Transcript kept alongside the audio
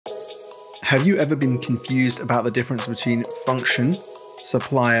Have you ever been confused about the difference between function,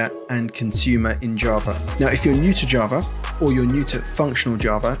 supplier, and consumer in Java? Now, if you're new to Java or you're new to functional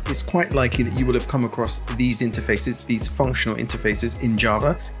Java, it's quite likely that you will have come across these interfaces, these functional interfaces in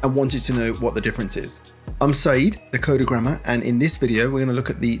Java, and wanted to know what the difference is. I'm Saeed, the codogrammer, and in this video, we're going to look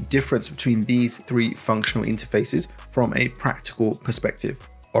at the difference between these three functional interfaces from a practical perspective.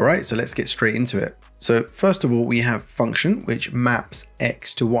 All right, so let's get straight into it. So first of all, we have function, which maps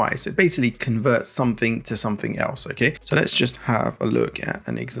X to Y. So it basically converts something to something else, okay? So let's just have a look at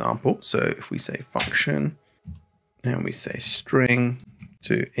an example. So if we say function and we say string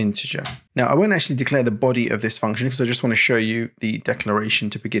to integer. Now I won't actually declare the body of this function because I just want to show you the declaration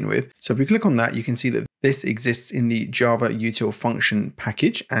to begin with. So if we click on that, you can see that this exists in the Java util function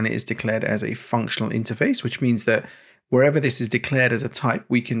package, and it is declared as a functional interface, which means that wherever this is declared as a type,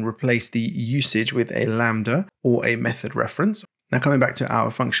 we can replace the usage with a lambda or a method reference. Now coming back to our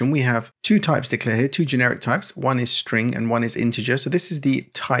function, we have two types declared here, two generic types. One is string and one is integer. So this is the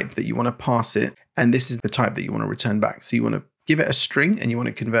type that you want to pass it, and this is the type that you want to return back. So you want to give it a string and you want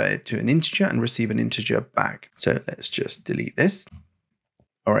to convert it to an integer and receive an integer back. So let's just delete this.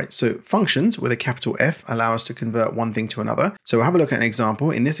 All right, so functions with a capital F allow us to convert one thing to another. So we'll have a look at an example.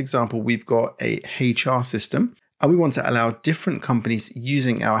 In this example, we've got a HR system, and we want to allow different companies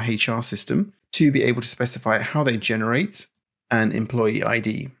using our HR system to be able to specify how they generate an employee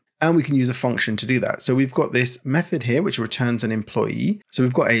ID. And we can use a function to do that. So we've got this method here, which returns an employee. So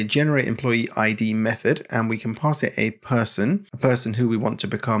we've got a generate employee ID method, and we can pass it a person who we want to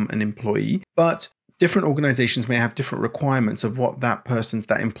become an employee. But different organizations may have different requirements of what that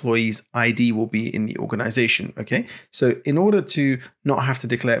employee's ID will be in the organization, okay? So in order to not have to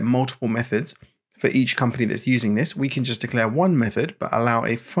declare multiple methods for each company that's using this, we can just declare one method, but allow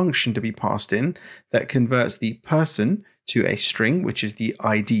a function to be passed in that converts the person to a string, which is the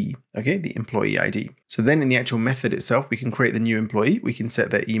ID, okay, the employee ID. So then in the actual method itself, we can create the new employee. We can set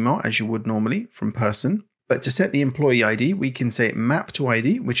their email as you would normally from person. But to set the employee ID, we can say map to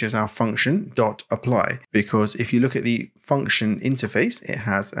ID, which is our function .apply. Because if you look at the function interface, it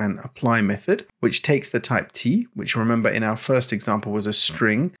has an apply method, which takes the type T, which remember in our first example was a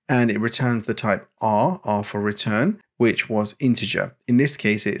string, and it returns the type R for return, which was integer. In this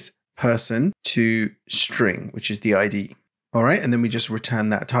case, it's person to string, which is the ID. All right, and then we just return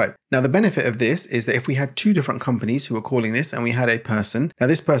that type. Now, the benefit of this is that if we had two different companies who were calling this and we had a person, now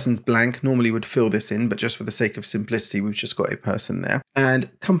this person's blank, normally would fill this in, but just for the sake of simplicity, we've just got a person there. And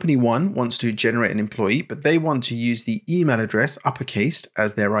company one wants to generate an employee, but they want to use the email address uppercased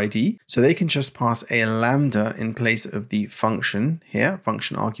as their ID. So they can just pass a lambda in place of the function here,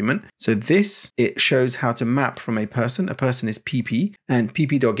 function argument. So this, it shows how to map from a person is pp, and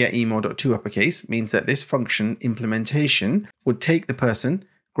pp.getEmail.to uppercase means that this function implementation would take the person,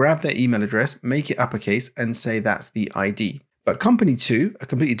 grab their email address, make it uppercase, and say that's the ID. But company two, a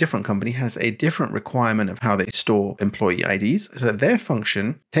completely different company, has a different requirement of how they store employee IDs. So their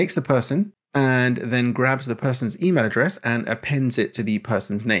function takes the person and then grabs the person's email address and appends it to the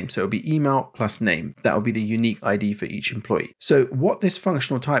person's name. So it'll be email plus name. That will be the unique ID for each employee. So what this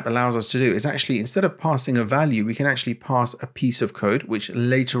functional type allows us to do is actually, instead of passing a value, we can actually pass a piece of code, which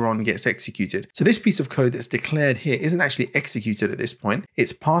later on gets executed. So this piece of code that's declared here isn't actually executed at this point.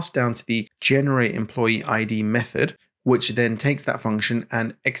 It's passed down to the generate employee ID method, which then takes that function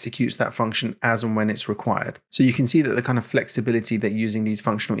and executes that function as and when it's required. So you can see that the kind of flexibility that using these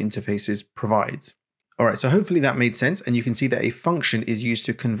functional interfaces provides. All right, so hopefully that made sense. And you can see that a function is used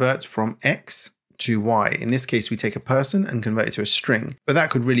to convert from X to Y. In this case, we take a person and convert it to a string, but that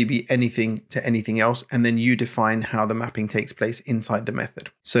could really be anything to anything else. And then you define how the mapping takes place inside the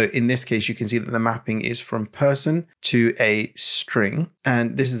method. So in this case, you can see that the mapping is from person to a string.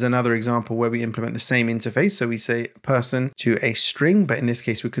 And this is another example where we implement the same interface. So we say person to a string, but in this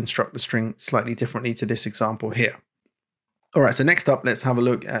case, we construct the string slightly differently to this example here. All right, so next up, let's have a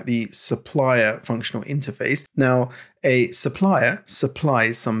look at the supplier functional interface. Now, a supplier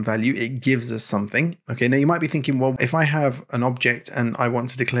supplies some value. It gives us something. Okay, now you might be thinking, well, if I have an object and I want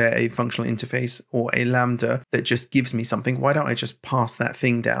to declare a functional interface or a lambda that just gives me something, why don't I just pass that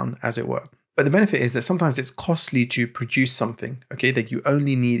thing down, as it were? But the benefit is that sometimes it's costly to produce something, okay, that you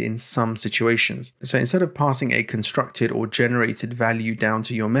only need in some situations. So instead of passing a constructed or generated value down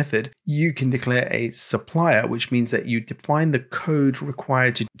to your method, you can declare a supplier, which means that you define the code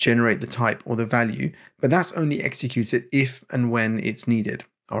required to generate the type or the value, but that's only executed if and when it's needed.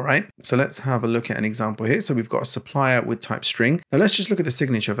 All right, so let's have a look at an example here. So we've got a supplier with type string. Now let's just look at the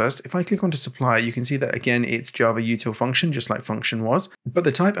signature first. If I click onto supplier, you can see that again, it's Java util function, just like function was, but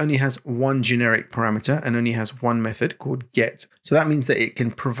the type only has one generic parameter and only has one method called get. So that means that it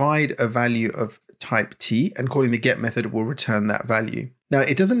can provide a value of type T, and calling the get method will return that value. Now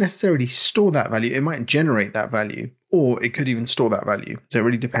it doesn't necessarily store that value. It might generate that value, or it could even store that value. So it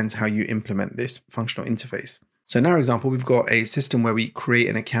really depends how you implement this functional interface. So in our example, we've got a system where we create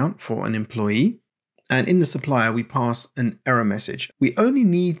an account for an employee, and in the supplier, we pass an error message. We only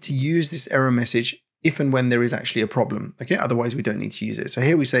need to use this error message if and when there is actually a problem. Okay, otherwise we don't need to use it. So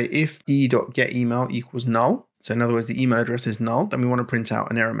here we say if e.getEmail equals null. So in other words, the email address is null, then we want to print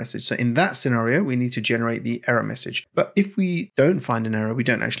out an error message. So in that scenario, we need to generate the error message. But if we don't find an error, we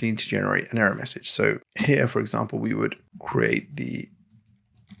don't actually need to generate an error message. So here, for example, we would create the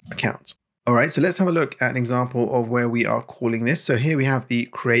account. All right, so let's have a look at an example of where we are calling this. So here we have the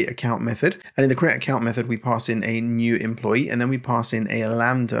create account method. And in the create account method, we pass in a new employee, and then we pass in a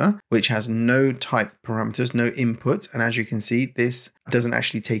lambda, which has no type parameters, no input. And as you can see, this doesn't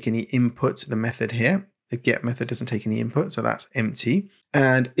actually take any input to the method here. The get method doesn't take any input, so that's empty.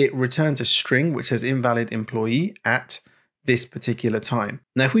 And it returns a string which says invalid employee at this particular time.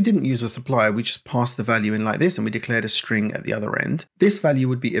 Now, if we didn't use a supplier, we just passed the value in like this and we declared a string at the other end. This value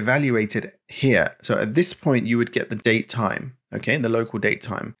would be evaluated here. So at this point, you would get the date time, okay, the local date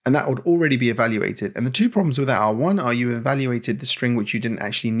time, and that would already be evaluated. And the two problems with that are, one, are you evaluated the string which you didn't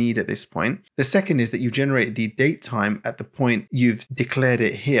actually need at this point. The second is that you generated the date time at the point you've declared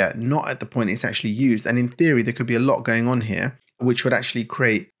it here, not at the point it's actually used. And in theory, there could be a lot going on here, which would actually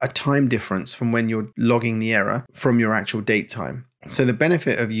create a time difference from when you're logging the error from your actual date time. So the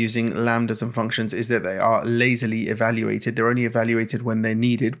benefit of using lambdas and functions is that they are lazily evaluated. They're only evaluated when they're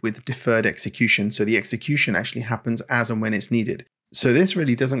needed with deferred execution. So the execution actually happens as and when it's needed. So this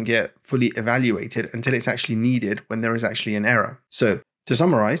really doesn't get fully evaluated until it's actually needed when there is actually an error. So to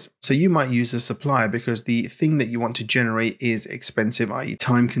summarize, so you might use a supplier because the thing that you want to generate is expensive, i.e.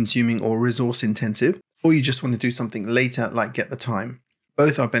 time consuming or resource intensive, or you just want to do something later like get the time.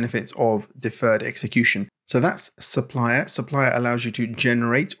 Both are benefits of deferred execution. So that's supplier. Supplier allows you to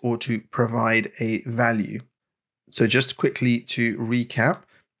generate or to provide a value. So just quickly to recap,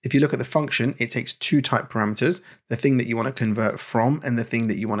 if you look at the function, it takes two type parameters, the thing that you want to convert from and the thing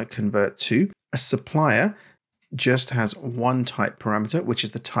that you want to convert to. A supplier just has one type parameter, which is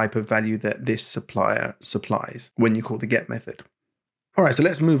the type of value that this supplier supplies when you call the get method. All right, so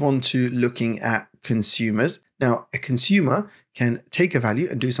let's move on to looking at consumers. Now, a consumer can take a value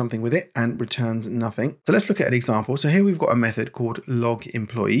and do something with it and returns nothing. So let's look at an example. So here we've got a method called log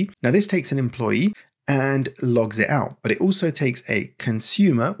employee. Now this takes an employee and logs it out, but it also takes a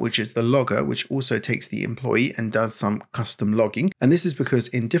consumer, which is the logger, which also takes the employee and does some custom logging. And this is because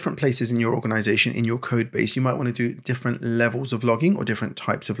in different places in your organization, in your code base, you might want to do different levels of logging or different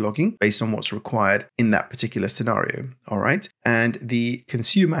types of logging based on what's required in that particular scenario. All right. And the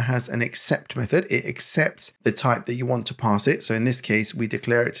consumer has an accept method. It accepts the type that you want to pass it. So in this case, we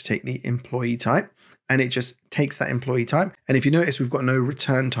declare it to take the employee type. And it just takes that employee type. And if you notice, we've got no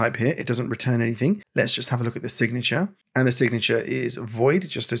return type here. It doesn't return anything. Let's just have a look at the signature. And the signature is void,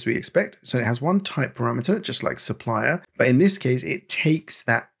 just as we expect. So it has one type parameter, just like supplier. But in this case, it takes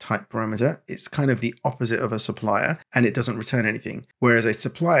that type parameter. It's kind of the opposite of a supplier, and it doesn't return anything. Whereas a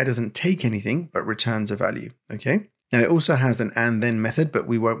supplier doesn't take anything, but returns a value. Okay. Now it also has an and then method, but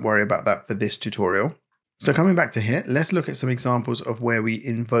we won't worry about that for this tutorial. So coming back to here, let's look at some examples of where we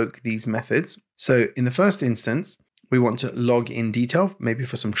invoke these methods. So in the first instance, we want to log in detail, maybe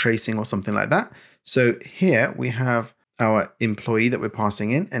for some tracing or something like that. So here we have our employee that we're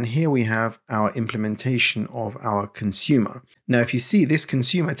passing in, and here we have our implementation of our consumer. Now, if you see, this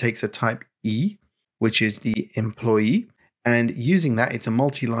consumer takes a type E, which is the employee, and using that, it's a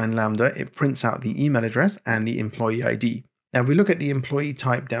multi-line lambda. It prints out the email address and the employee ID. Now, if we look at the employee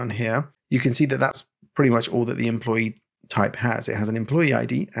type down here, you can see that that's pretty much all that the employee type has. It has an employee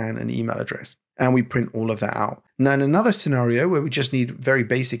ID and an email address, and we print all of that out. Now, in another scenario where we just need very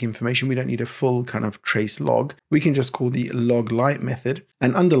basic information, we don't need a full kind of trace log, we can just call the log light method,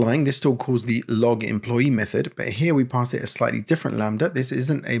 and underlying this still calls the log employee method, but here we pass it a slightly different lambda. This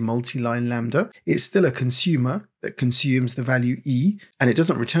isn't a multi-line lambda. It's still a consumer that consumes the value E, and it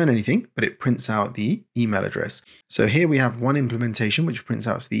doesn't return anything, but it prints out the email address. So here we have one implementation which prints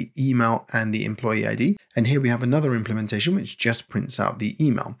out the email and the employee ID, and here we have another implementation which just prints out the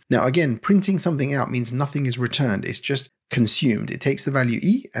email. Now again, printing something out means nothing is returned. It's just consumed. It takes the value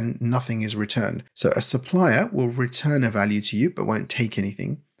E and nothing is returned. So a supplier will return a value to you, but won't take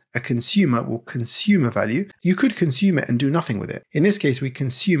anything. A consumer will consume a value. You could consume it and do nothing with it. In this case, we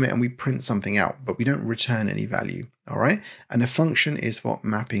consume it and we print something out, but we don't return any value, all right? And a function is for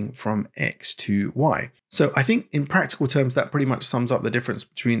mapping from X to Y. So I think in practical terms, that pretty much sums up the difference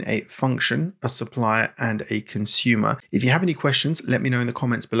between a function, a supplier, and a consumer. If you have any questions, let me know in the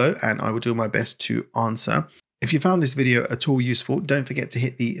comments below and I will do my best to answer. If you found this video at all useful, don't forget to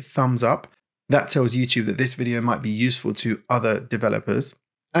hit the thumbs up. That tells YouTube that this video might be useful to other developers.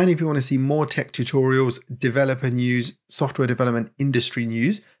 And if you want to see more tech tutorials, developer news, software development industry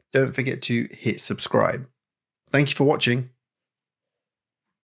news, don't forget to hit subscribe. Thank you for watching.